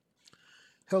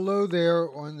Hello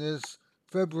there on this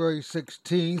February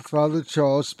 16th, Father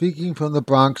Charles speaking from the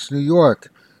Bronx, New York.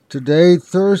 Today,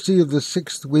 Thursday of the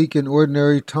sixth week in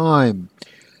Ordinary Time.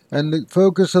 And the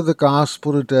focus of the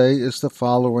Gospel today is the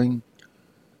following.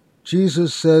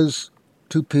 Jesus says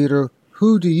to Peter,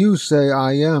 "Who do you say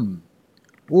I am?"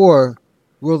 Or,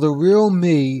 "Will the real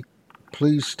me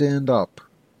please stand up?"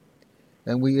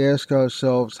 And we ask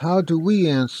ourselves, how do we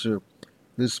answer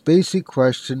this basic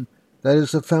question that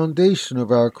is the foundation of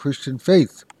our Christian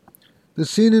faith? The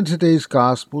scene in today's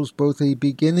Gospel is both a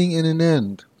beginning and an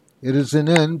end. It is an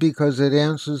end because it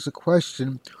answers the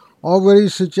question already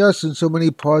suggested in so many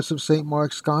parts of St.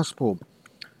 Mark's Gospel.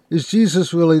 Is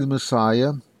Jesus really the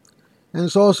Messiah? And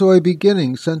it's also a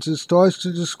beginning since it starts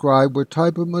to describe what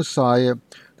type of Messiah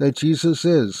that Jesus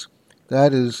is.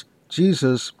 That is,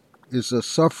 Jesus is the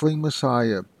suffering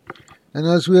Messiah. And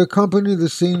as we accompany the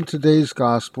scene in today's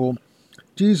Gospel,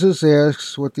 Jesus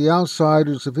asks what the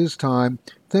outsiders of his time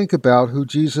think about who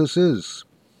Jesus is.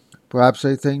 Perhaps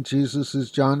they think Jesus is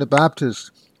John the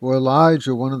Baptist or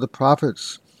Elijah or one of the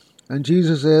prophets. And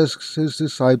Jesus asks his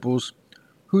disciples,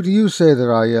 "Who do you say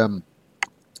that I am?"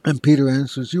 And Peter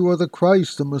answers, "You are the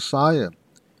Christ, the Messiah."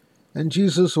 And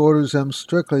Jesus orders them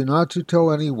strictly not to tell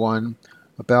anyone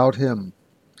about him.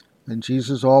 And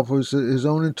Jesus offers his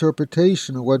own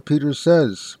interpretation of what Peter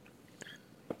says.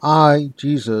 "I,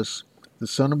 Jesus, the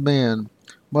Son of Man,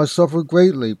 must suffer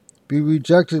greatly, be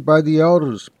rejected by the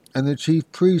elders and the chief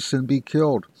priests, and be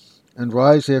killed, and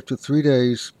rise after 3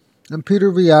 days." And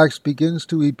Peter reacts, begins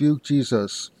to rebuke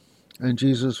Jesus. And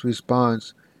Jesus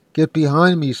responds, "Get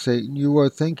behind me, Satan. You are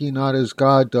thinking not as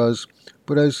God does,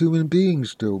 but as human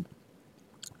beings do."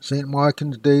 St. Mark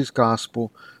in today's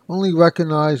Gospel only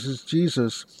recognizes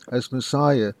Jesus as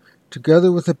Messiah,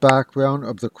 together with the background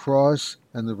of the cross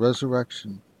and the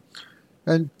resurrection.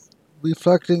 And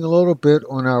reflecting a little bit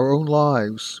on our own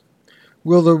lives,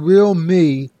 will the real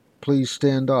me please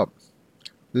stand up?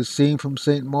 This scene from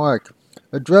St. Mark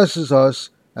addresses us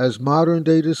as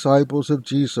modern-day disciples of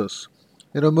Jesus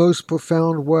in a most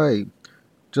profound way.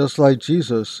 Just like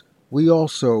Jesus, we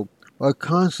also are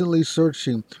constantly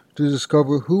searching to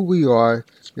discover who we are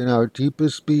in our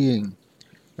deepest being.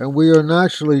 And we are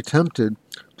naturally tempted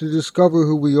to discover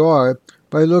who we are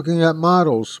by looking at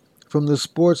models from the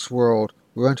sports world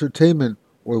or entertainment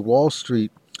or Wall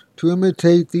Street to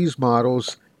imitate these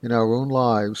models in our own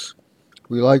lives.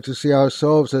 We like to see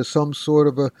ourselves as some sort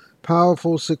of a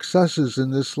powerful successes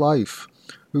in this life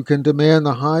who can demand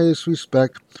the highest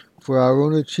respect for our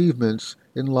own achievements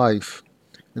in life.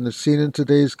 And the scene in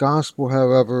today's Gospel,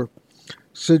 however,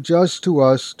 suggests to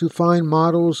us to find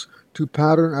models to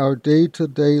pattern our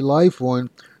day-to-day life on,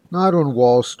 not on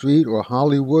Wall Street or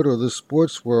Hollywood or the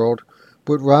sports world,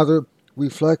 but rather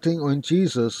reflecting on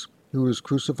Jesus, who was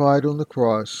crucified on the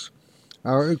cross.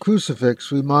 Our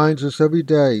crucifix reminds us every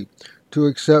day to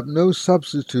accept no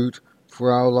substitute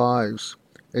for our lives,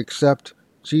 except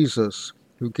Jesus,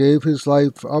 who gave his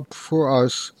life up for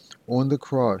us on the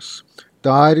cross,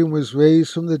 died and was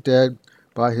raised from the dead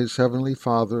by his heavenly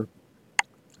Father.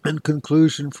 In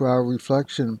conclusion for our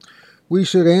reflection, we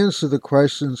should answer the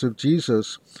questions of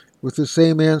Jesus with the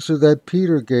same answer that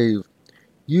Peter gave.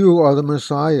 You are the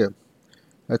Messiah.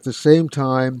 At the same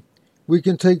time, we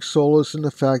can take solace in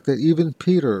the fact that even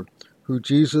Peter, who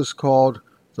Jesus called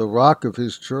the rock of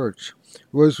his church,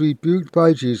 was rebuked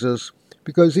by Jesus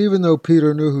because even though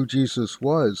Peter knew who Jesus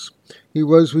was, he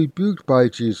was rebuked by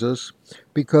Jesus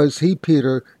because he,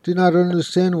 Peter, did not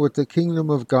understand what the kingdom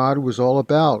of God was all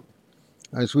about.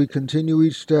 As we continue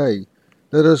each day,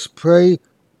 let us pray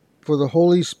for the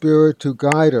Holy Spirit to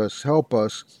guide us, help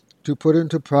us to put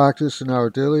into practice in our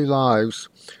daily lives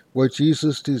what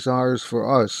Jesus desires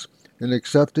for us in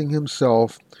accepting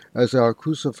himself as our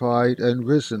crucified and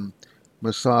risen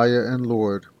Messiah and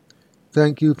Lord.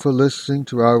 Thank you for listening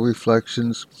to our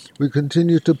reflections. We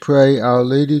continue to pray, Our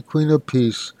Lady, Queen of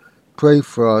Peace, pray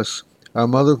for us. Our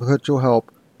Mother of Perpetual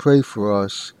Help, pray for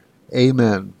us.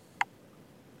 Amen.